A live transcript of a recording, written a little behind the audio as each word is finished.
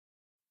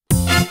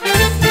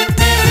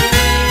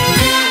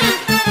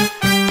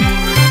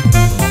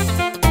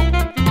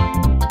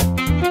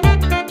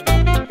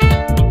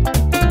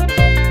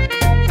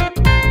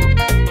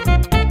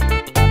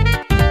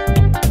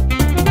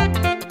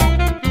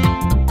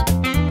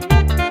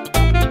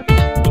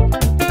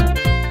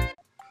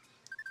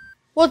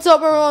What's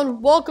up,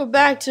 everyone? Welcome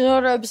back to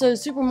another episode of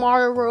Super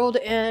Mario World.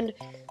 And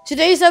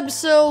today's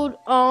episode,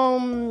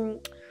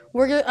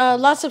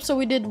 last episode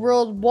we did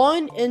World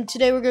 1, and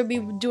today we're gonna be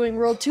doing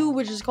World 2,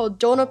 which is called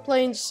Donut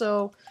Plains.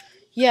 So,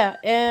 yeah,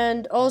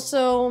 and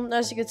also,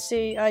 as you can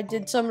see, I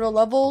did some of the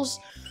levels.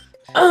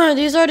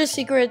 These are the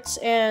secrets,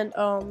 and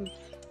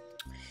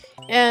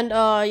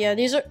yeah,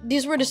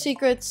 these were the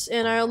secrets,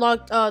 and I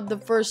unlocked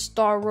the first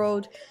Star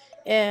Road,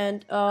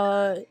 and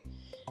yeah,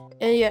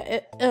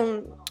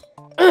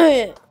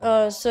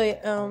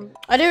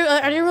 I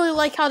didn't really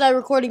like how that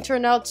recording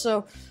turned out,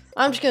 so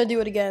I'm just gonna do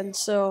it again.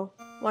 So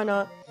why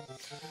not?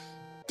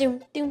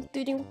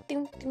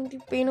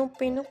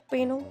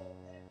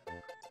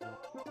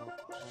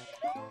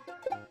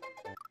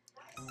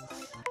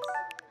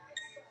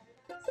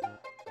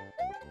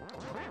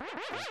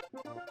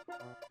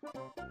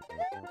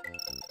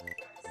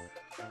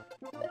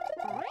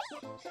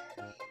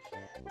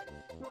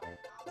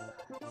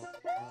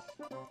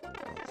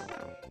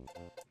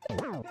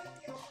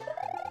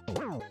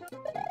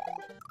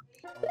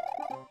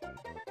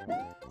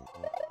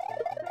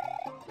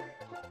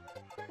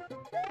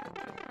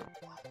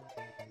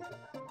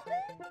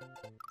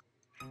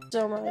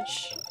 So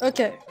much.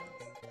 Okay.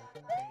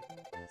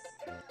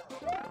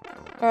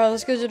 Alright,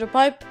 let's go to the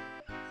pipe.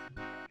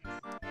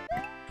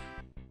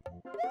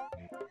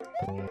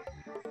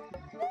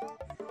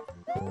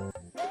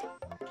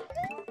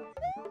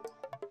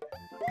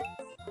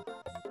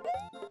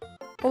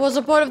 What was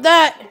the point of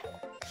that?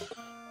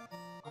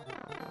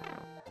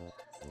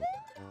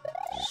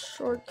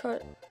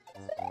 Shortcut.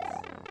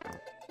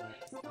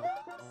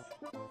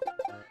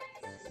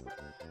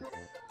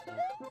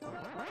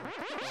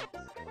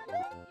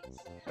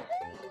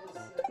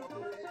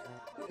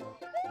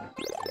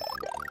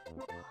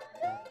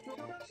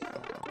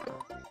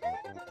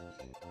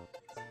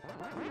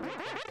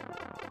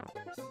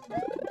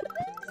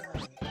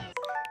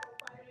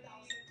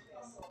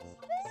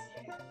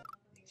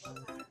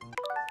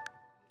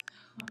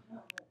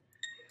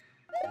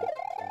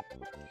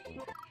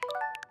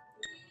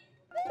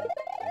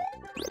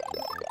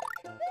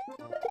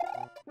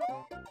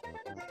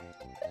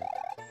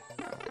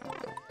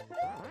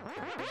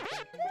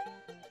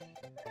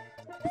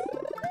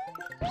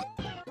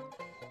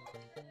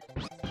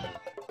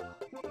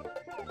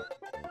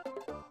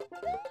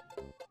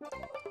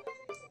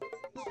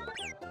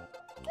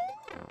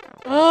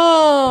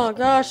 Oh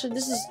gosh,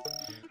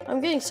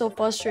 I'm getting so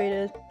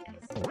frustrated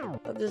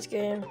of this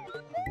game.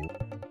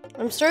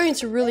 I'm starting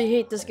to really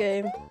hate this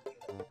game.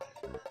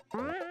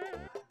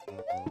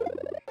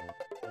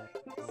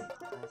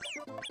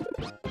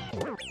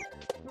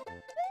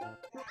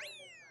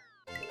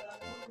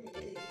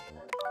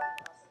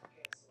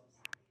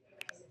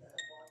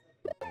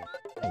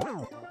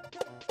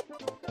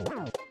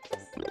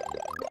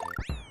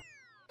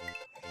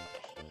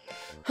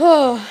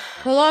 Oh,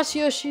 I lost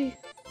Yoshi.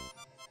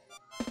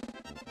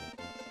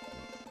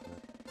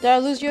 Did I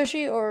lose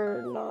Yoshi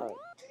or not?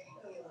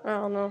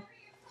 I don't know.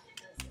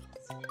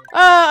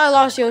 I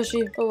lost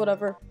Yoshi, but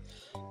whatever.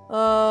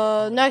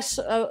 Next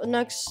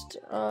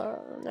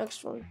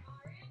one.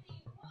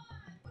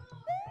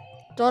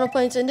 Donut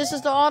Plains, and this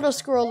is the auto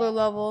scroller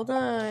level.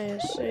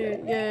 Nice.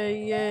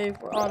 Yay, yay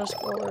for auto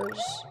scrollers.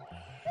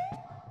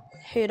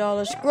 Hate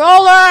auto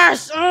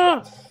scrollers!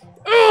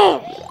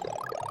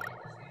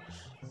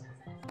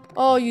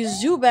 Oh, you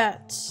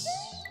Zubats.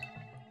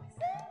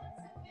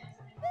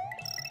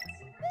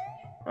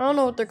 I don't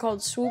know what they're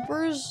called.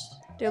 Swoopers?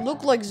 They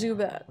look like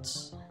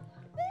Zubats.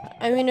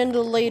 I mean, in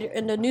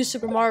the new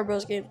Super Mario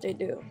Bros. Games, they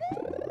do.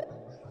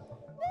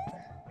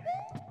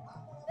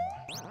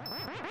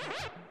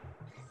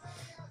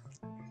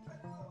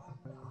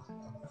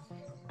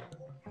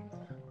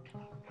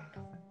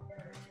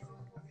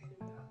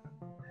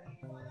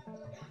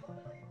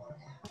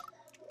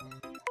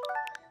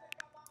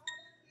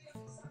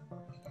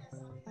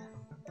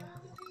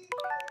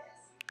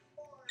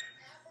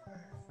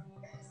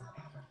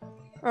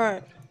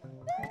 Alright.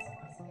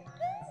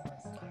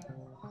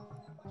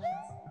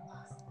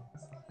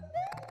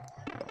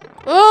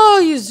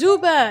 Oh, you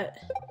Zubat!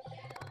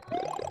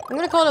 I'm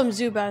gonna call them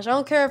Zubats. I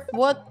don't care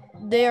what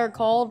they are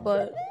called,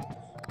 but...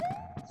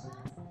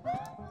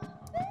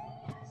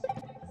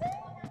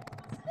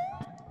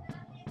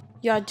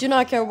 yeah, I do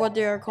not care what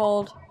they are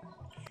called.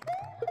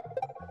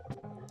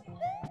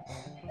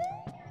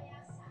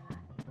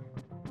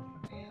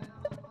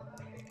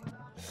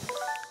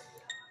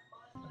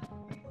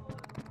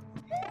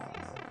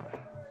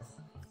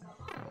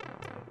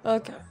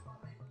 Okay.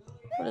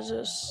 What is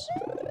this?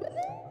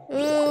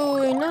 Ooh,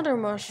 another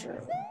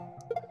mushroom.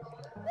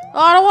 Oh,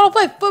 I don't want to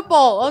play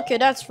football! Okay,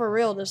 that's for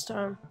real this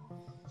time.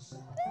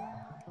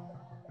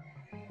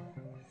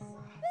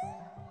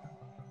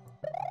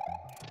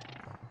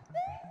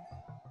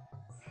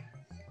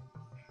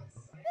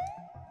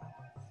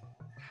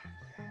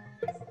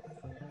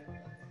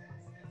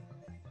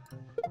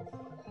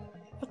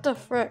 What the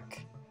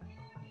frick?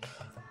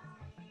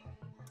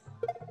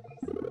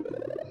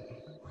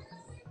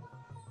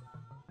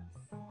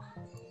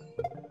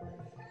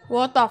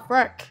 What the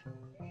frick?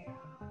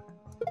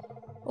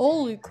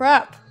 Holy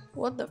crap.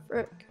 What the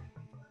frick?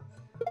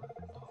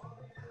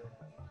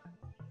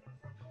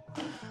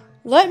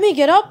 Let me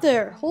get up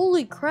there.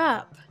 Holy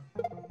crap.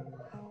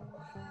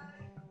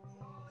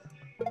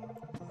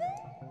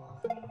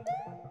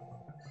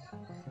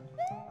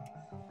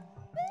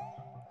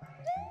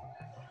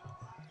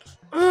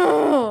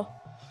 Ugh.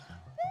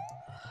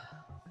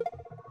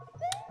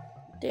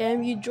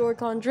 Damn you,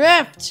 Joy-Con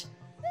drift.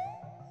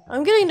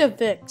 I'm getting the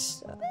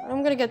fix.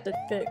 I'm gonna get the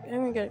fix. I'm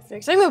gonna get it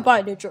fixed. I'm gonna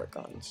buy new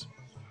Joy-Cons.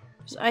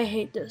 I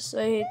hate this.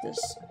 I hate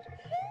this.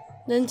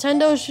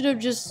 Nintendo should have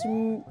just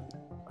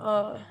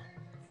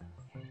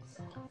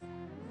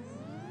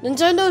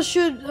Nintendo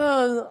should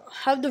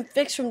have them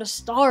fixed from the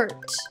start.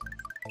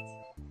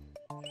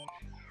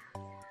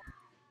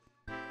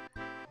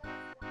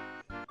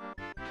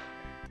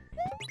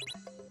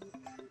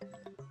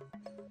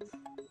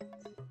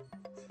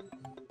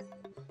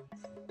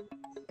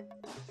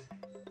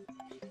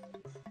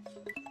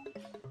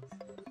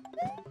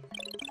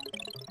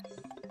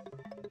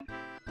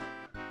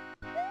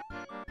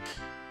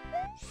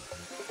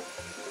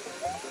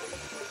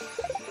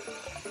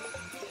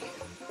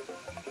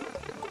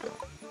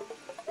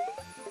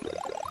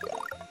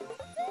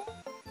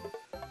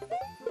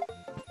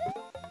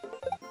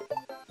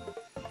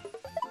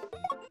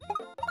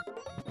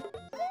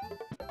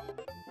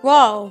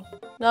 Wow,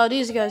 now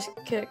these guys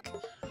kick.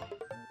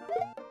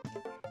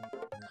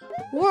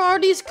 Where are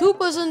these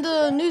Koopas in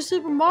the new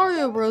Super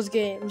Mario Bros.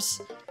 Games?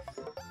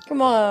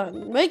 Come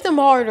on, make them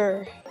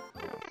harder.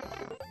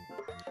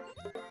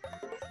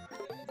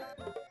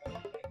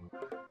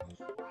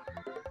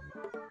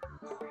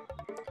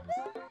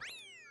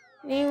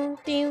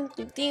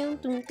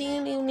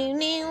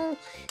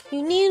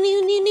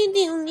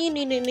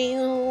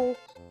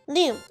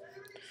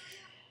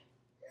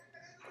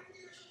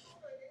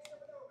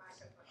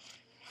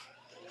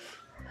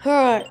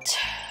 Alright.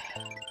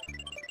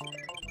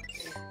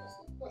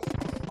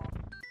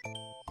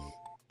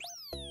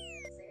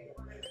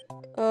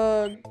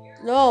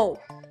 No.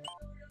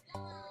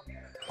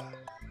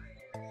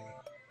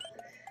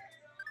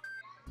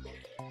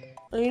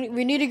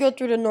 We need to go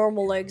through the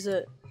normal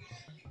exit.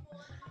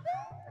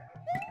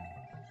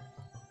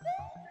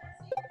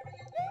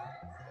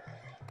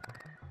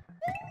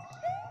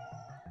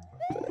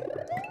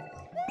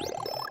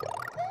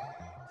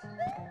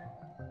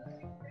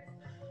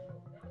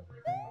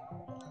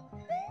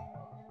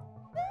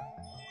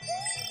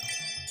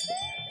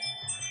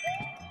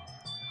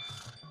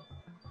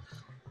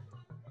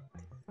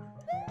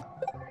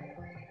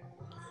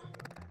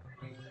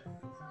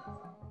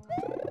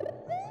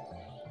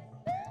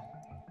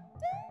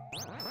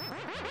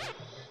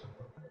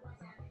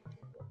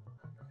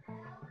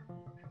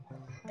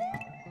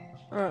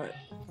 Alright.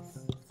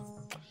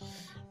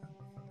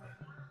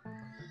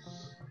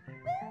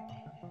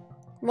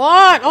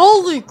 What?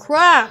 Holy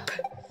crap!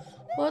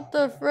 What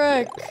the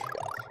frick?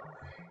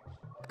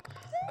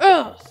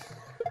 Ugh!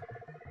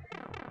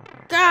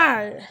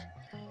 God!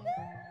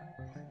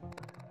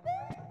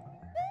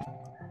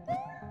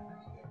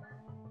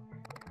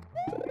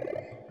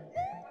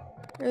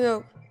 Here you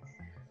go.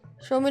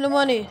 Show me the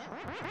money.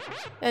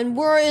 And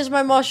where is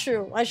my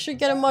mushroom? I should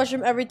get a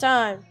mushroom every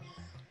time.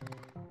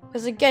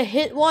 Because I get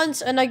hit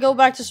once and I go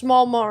back to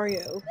Small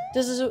Mario.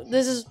 This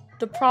is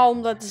the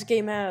problem that this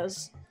game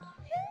has.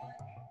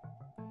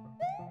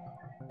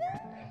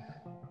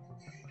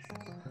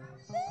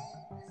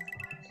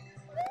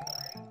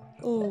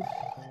 Ooh.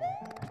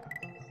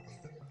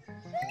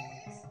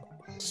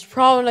 It's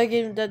problem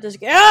that this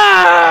game.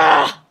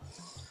 Ah!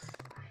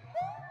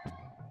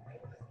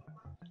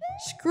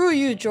 Screw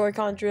you,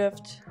 Joy-Con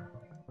drift.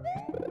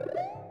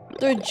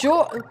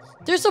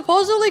 They're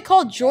supposedly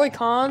called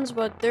Joy-Cons,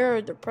 but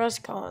they're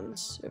depressed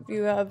cons. If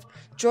you have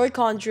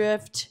Joy-Con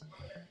drift,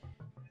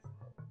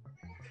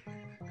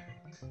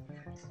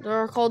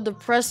 they're called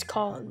depressed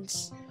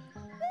cons.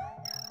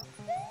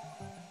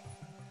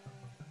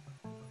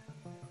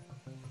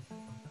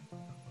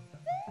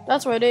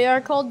 That's why they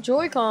are called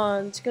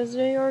Joy-Cons, because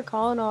they are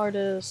con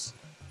artists.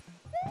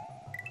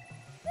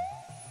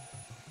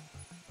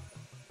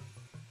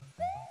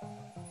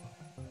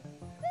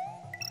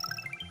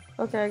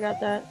 Okay, I got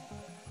that.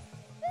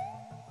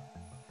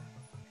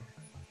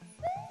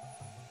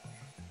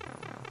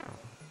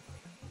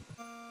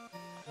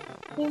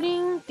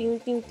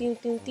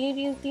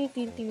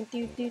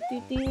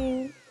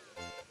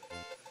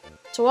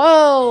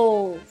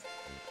 $12.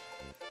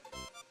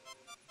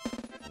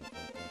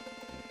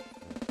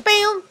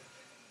 Bam.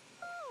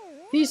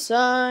 Peace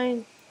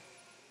sign.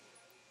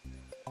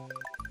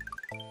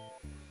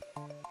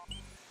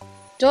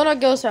 Donut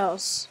Ghost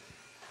House.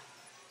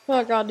 Oh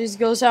my god, these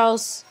ghost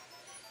house.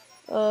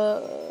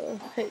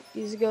 Hate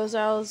these ghost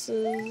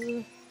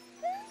houses.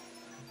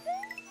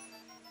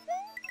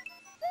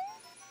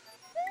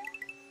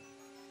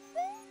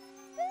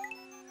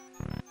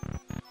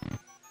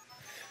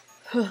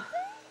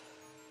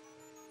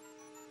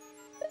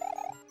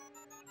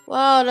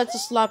 Wow, that's a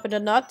slap in the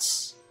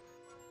nuts.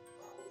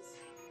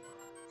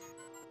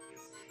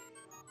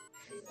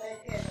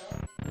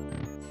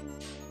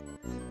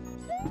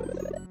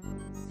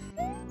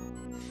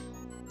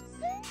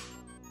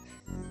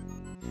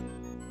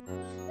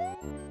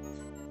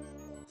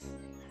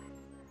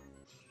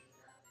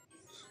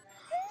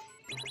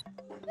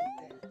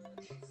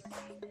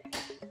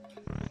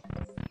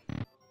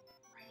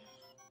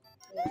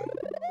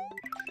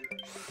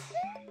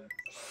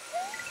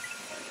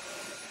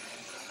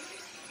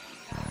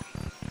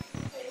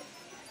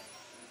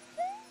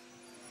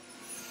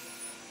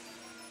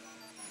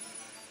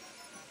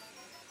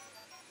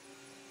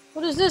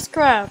 What is this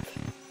crap?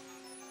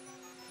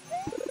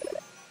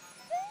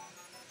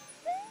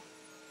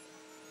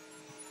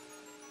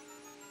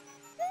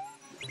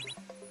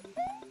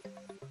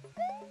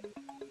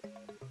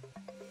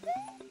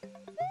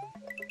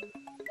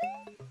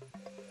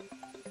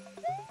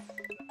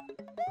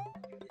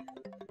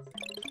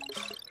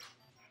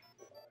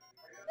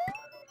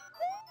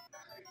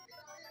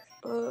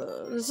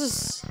 This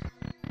is.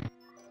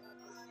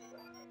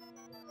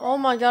 Oh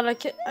my god!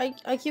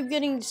 I keep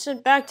getting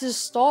sent back to the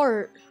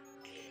start.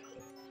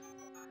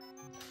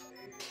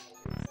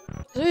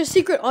 Is there a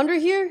secret under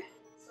here?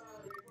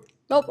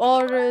 Nope.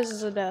 All there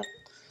is a death.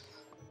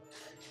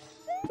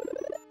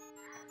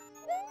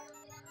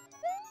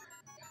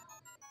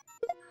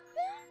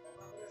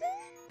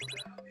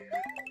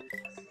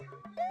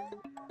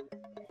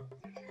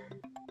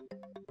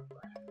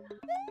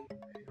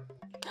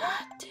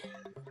 God damn.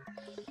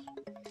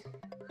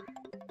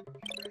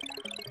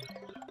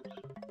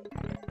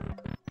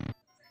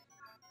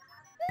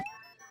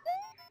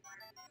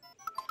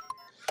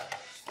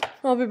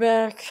 I'll be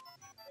back.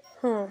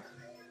 Huh.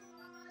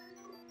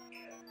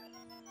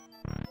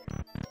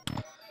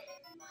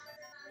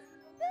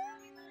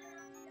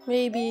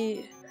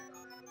 Maybe.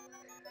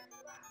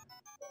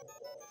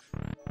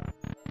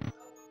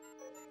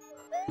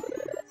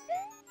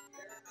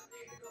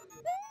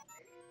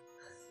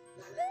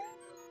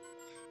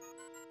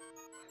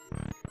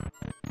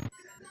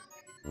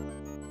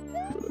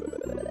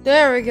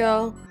 There we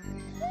go.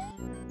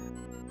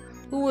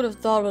 Who would have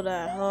thought of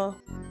that, huh?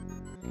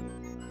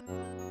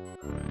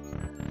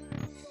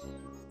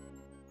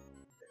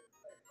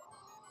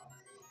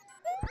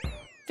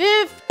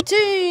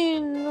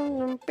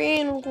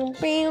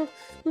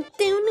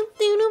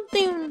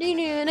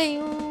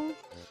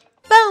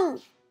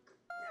 Boom!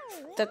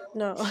 That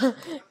no,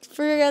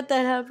 forget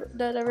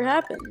that ever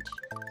happened.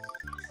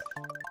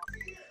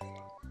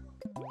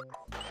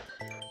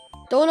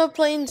 Donut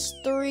Plains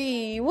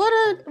 3. What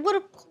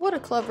a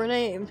clever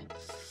name.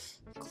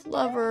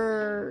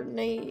 Clever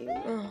name.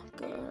 Oh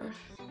god.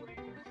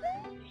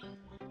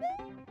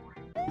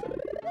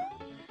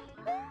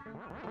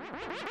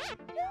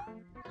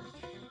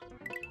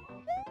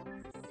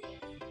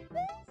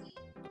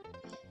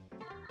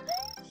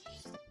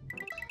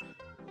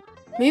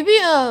 Maybe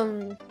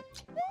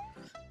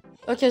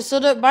okay,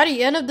 so by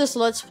the end of this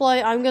let's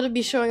play, I'm gonna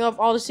be showing off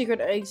all the secret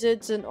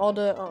exits and all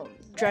the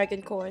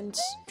dragon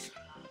coins.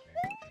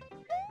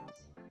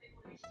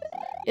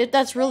 If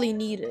that's really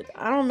needed.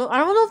 I don't know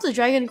if the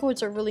dragon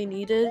coins are really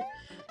needed.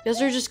 Because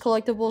they're just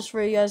collectibles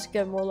for you guys to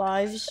get more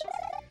lives.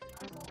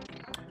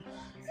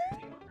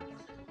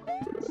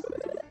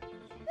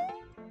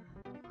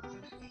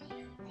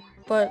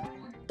 But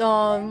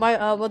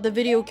but the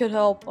video could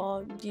help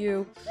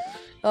you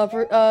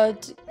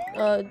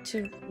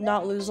to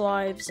not lose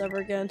lives ever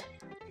again.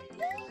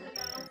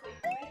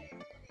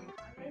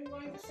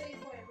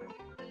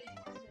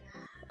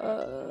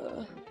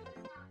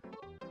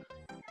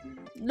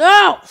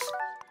 No!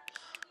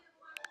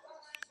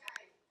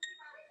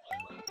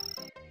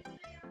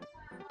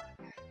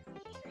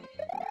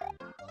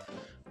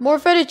 More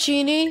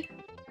fettuccine.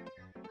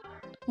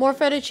 More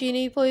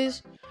fettuccine,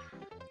 please.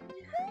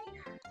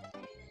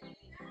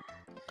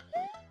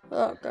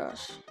 Oh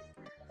gosh.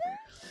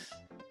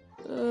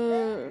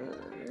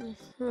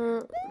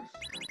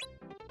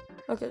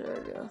 Okay, there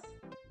we go.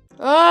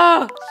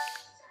 Ah!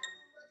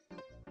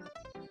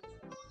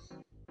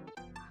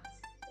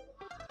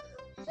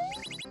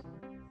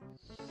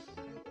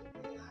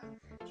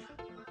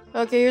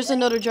 Okay, here's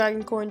another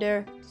dragon coin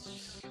there.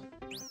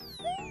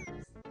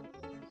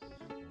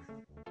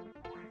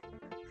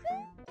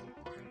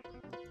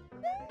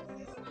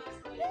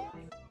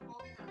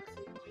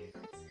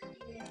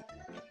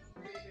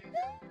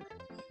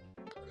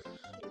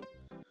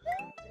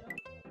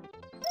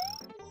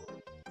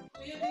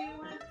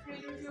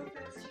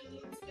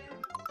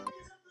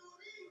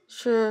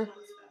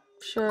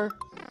 Sure.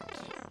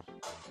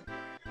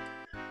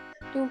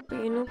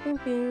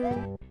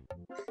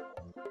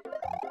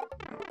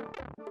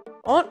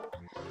 Oh.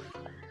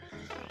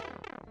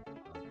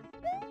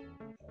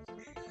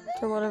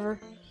 Or whatever.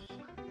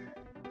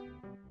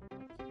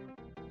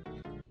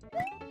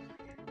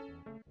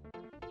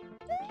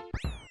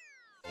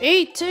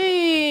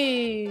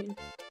 $18.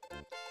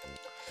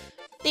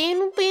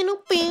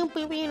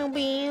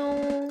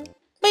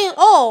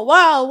 Oh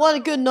wow, what a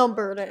good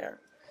number there.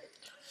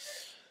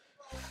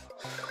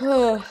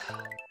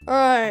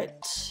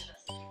 Alright.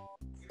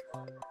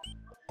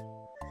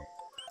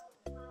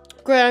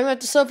 Great, I'm going to have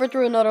to suffer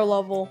through another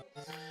level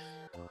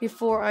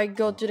before I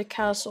go to the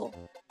castle.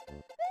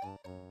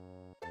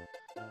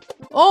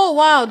 Oh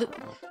wow,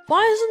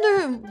 why isn't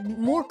there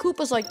more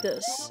Koopas like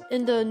this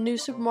in the new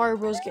Super Mario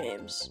Bros.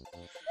 Games?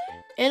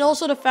 And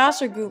also the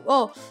faster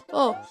Goomba.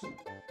 Oh.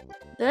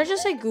 Did I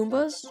just say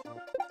Goombas?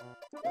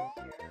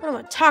 What am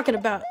I talking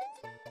about?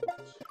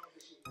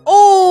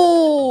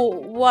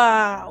 Oh,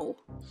 wow.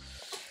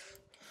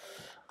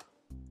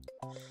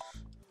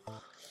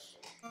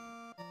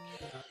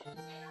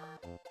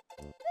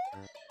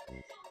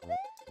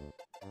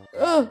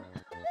 Ugh.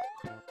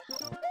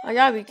 I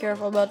gotta be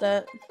careful about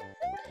that.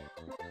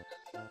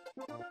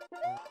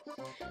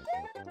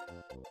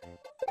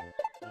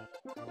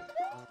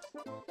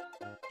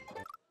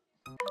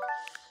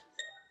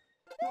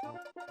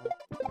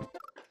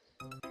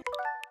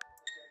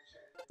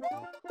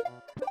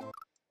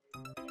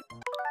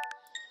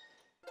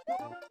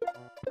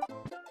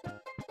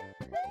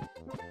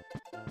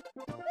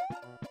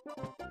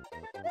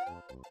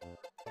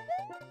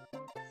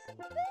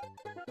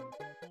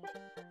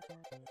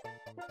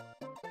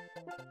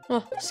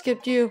 Oh,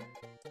 skipped you.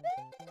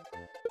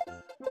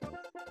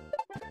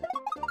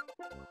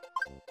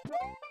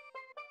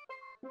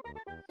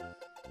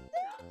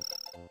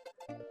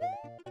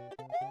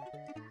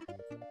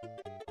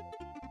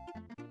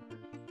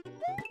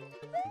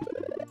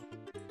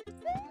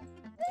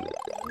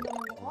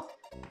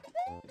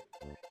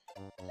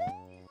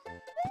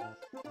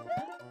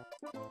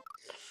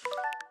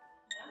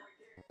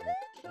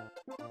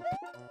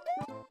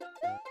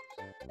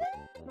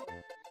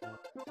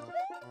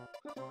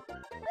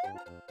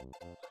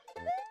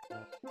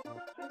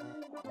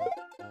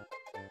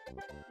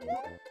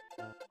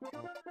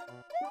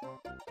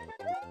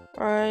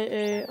 Alright,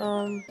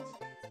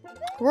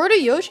 where are the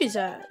Yoshis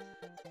at?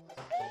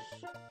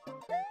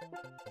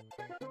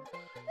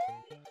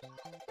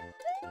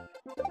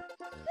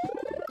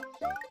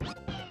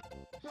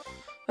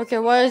 Okay,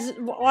 why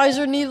is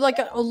there need like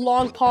a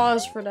long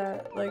pause for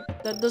that? Like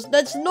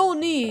that's no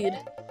need.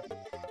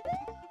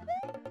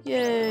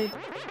 Yay.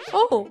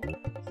 Oh.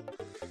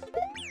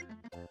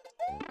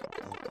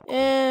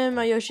 And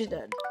my Yoshi's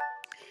dead.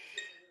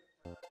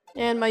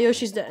 And my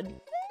Yoshi's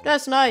dead.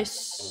 That's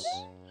nice.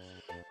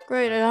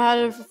 Great, I had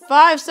it for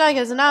 5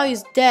 seconds and now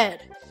he's dead.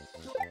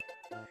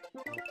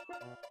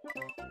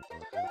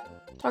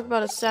 Talk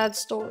about a sad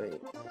story.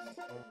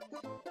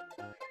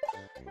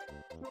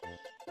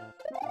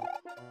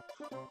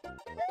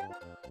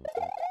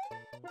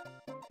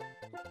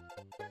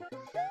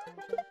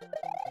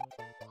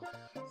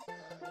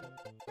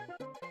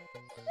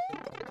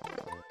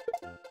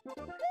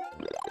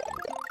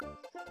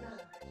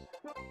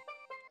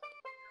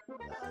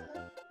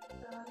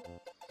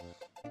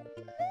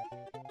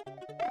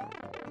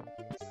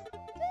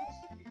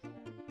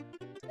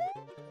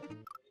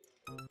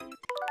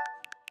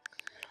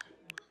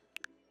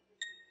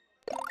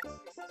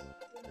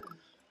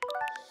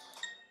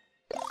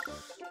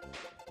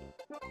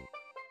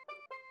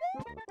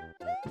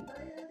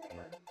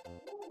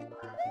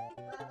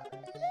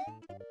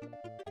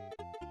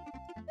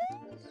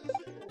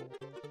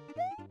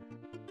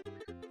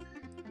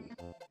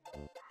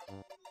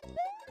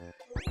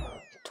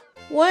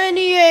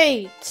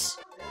 $28.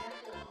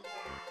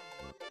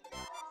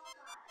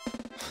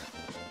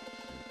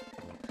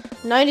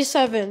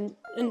 $97,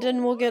 and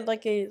then we'll get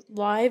like a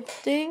live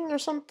thing or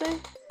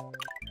something.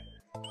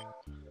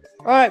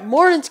 Alright,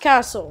 Morden's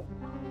Castle.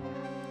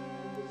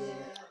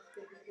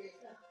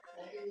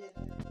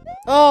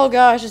 Oh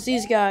gosh, it's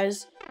these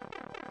guys.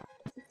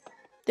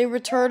 They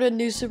returned in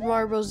New Super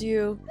Mario Bros.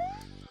 U.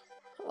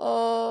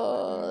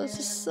 Oh, this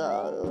is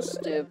so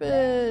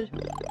stupid.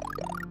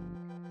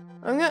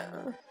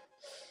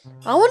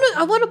 I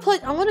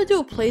wanna do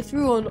a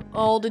playthrough on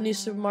all the New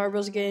Super Mario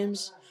Bros.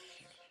 Games.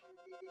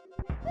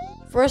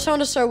 First, I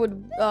want to start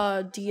with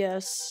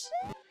DS.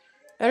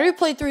 I already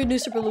played through New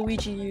Super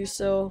Luigi U,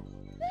 so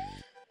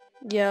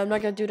yeah, I'm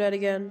not gonna do that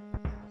again.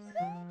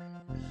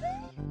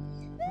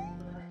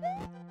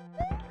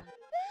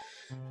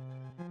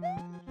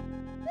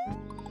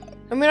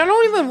 I mean,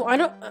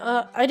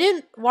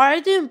 why I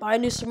didn't buy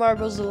New Super Mario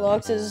Bros.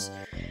 Deluxe is,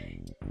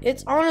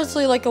 it's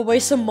honestly like a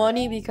waste of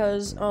money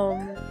because,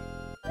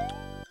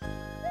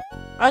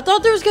 I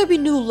thought there was gonna be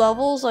new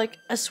levels, like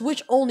a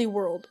Switch-only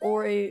world,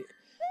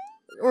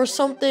 or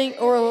something,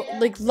 or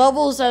like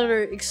levels that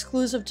are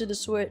exclusive to the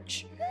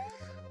Switch.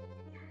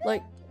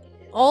 Like,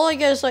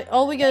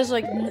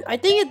 I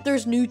think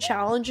there's new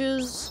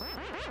challenges.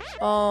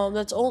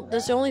 That's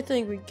the only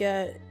thing we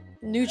get.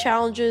 New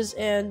challenges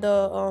and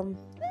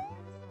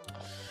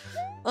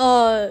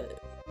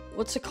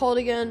what's it called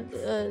again?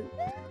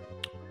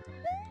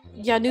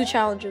 Yeah, new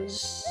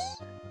challenges.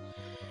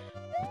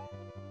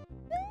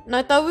 And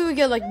I thought we would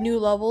get like new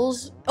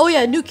levels. Oh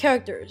yeah, new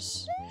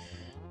characters.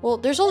 Well,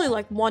 there's only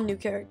like one new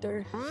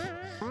character.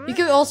 You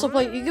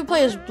can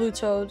play as Blue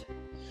Toad.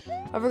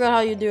 I forgot how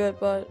you do it,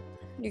 but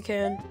you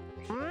can.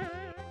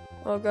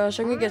 Oh gosh,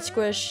 I'm gonna get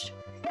squished.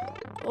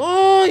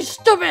 Oh, you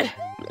stupid!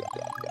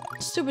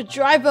 Stupid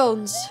dry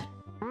bones.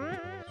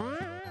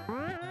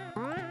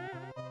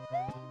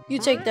 You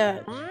take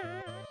that.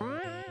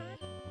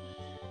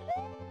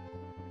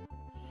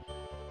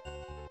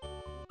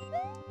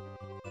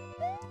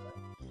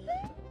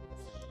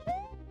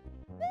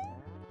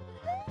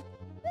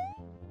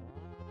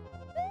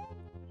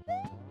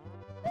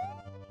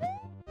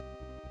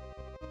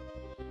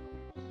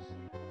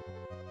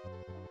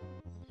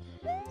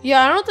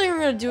 Yeah, I don't think I'm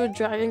gonna do a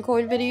Dragon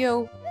Coin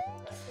video.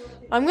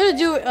 I'm gonna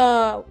do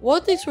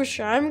one thing's for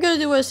sure. I'm gonna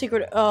do a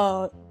secret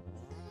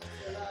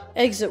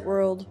exit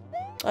world.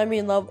 I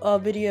mean,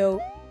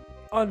 video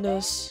on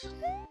this.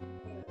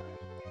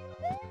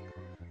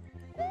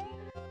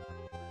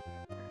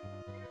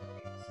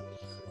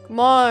 Come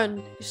on,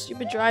 you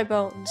stupid dry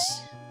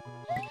bones.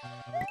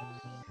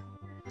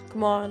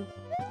 Come on.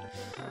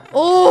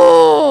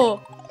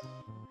 Oh!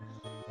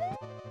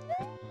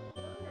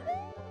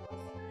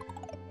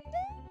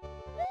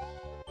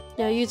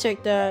 Yeah, you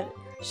take that,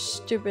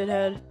 stupid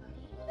head.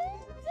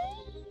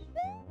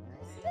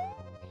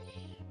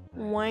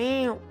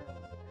 Wow.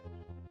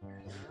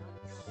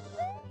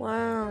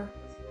 Wow.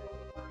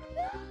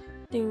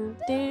 Ding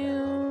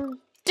ding.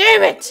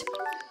 Damn it!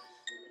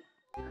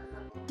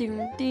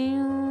 Ding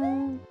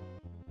ding.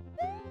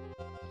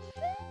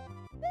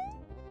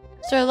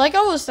 So, like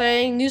I was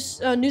saying, New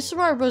Super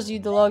Mario Bros. U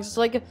Deluxe, it's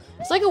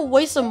like a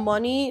waste of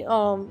money.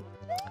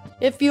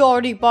 If you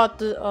already bought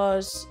the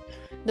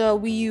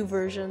Wii U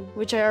version,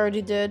 which I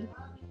already did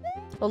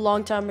a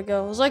long time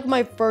ago. It was like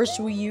my first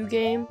Wii U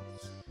game.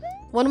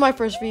 One of my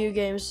first Wii U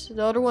games.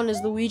 The other one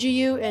is Luigi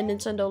U and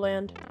Nintendo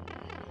Land.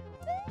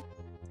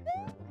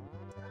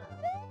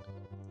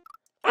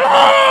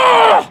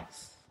 Ah!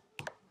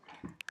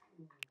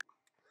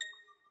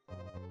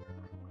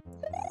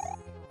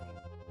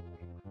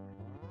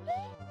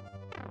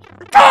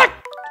 God!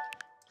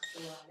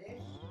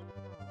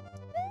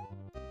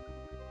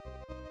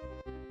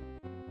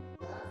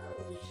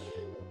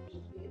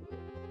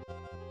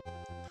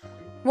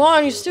 Come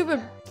on, you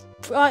stupid,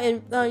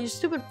 you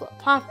stupid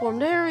platform.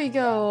 There we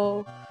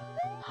go.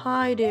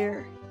 Hi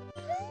there.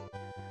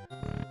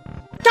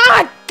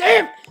 God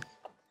damn!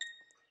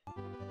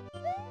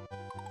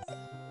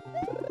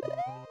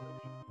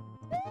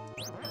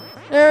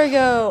 There we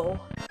go.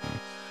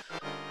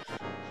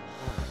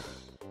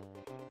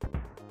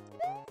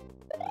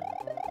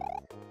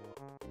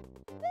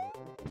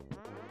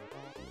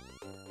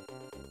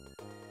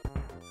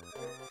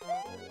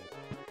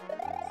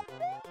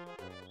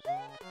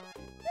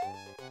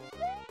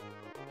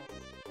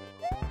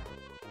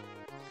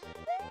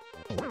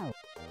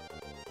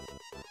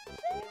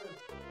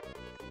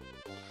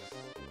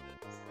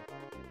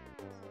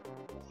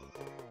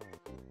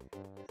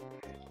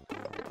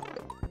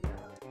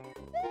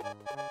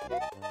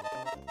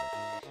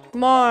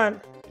 Come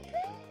on.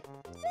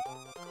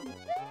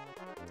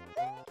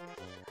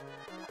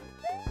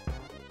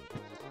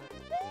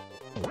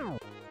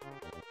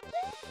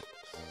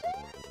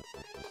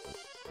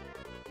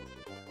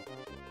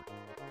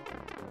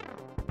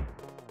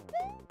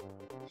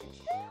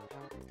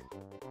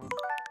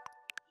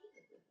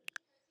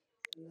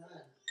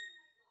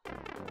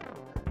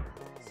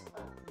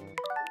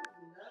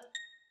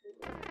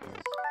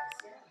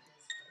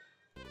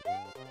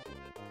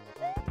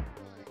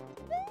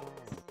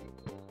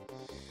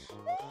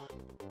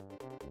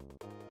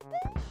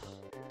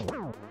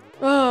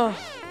 Oh.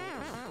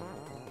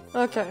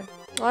 Okay,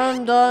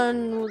 I'm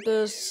done with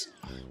this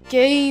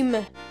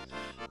game.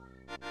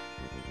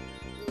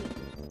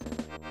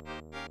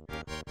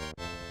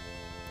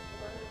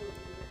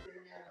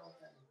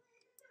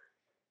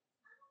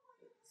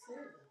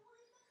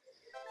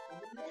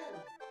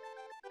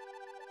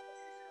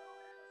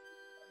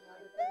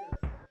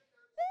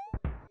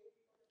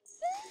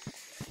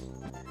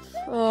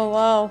 Oh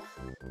wow.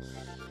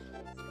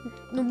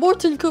 The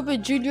Morton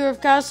Koopa Jr.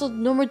 of Castle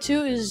number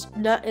 2 is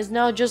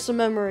now just a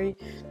memory.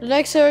 The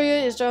next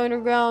area is the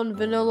underground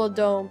Vanilla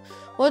Dome.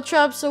 What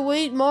traps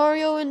await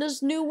Mario in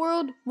this new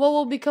world? What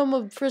will become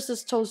of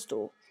Princess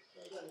Toadstool?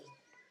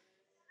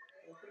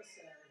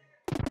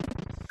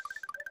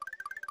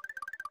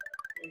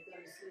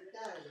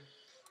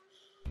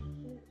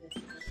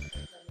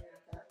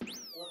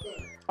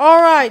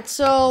 Alright,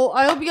 so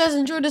I hope you guys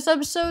enjoyed this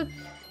episode.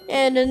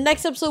 And in the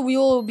next episode, we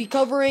will be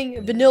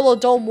covering Vanilla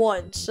Dome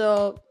 1.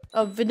 So,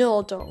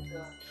 Vanilla Dome.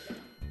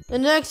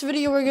 In the next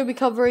video, we're going to be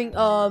covering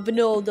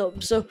Vanilla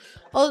Dome. So,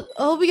 I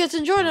hope you guys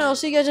enjoyed, and I'll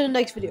see you guys in the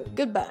next video.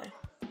 Goodbye.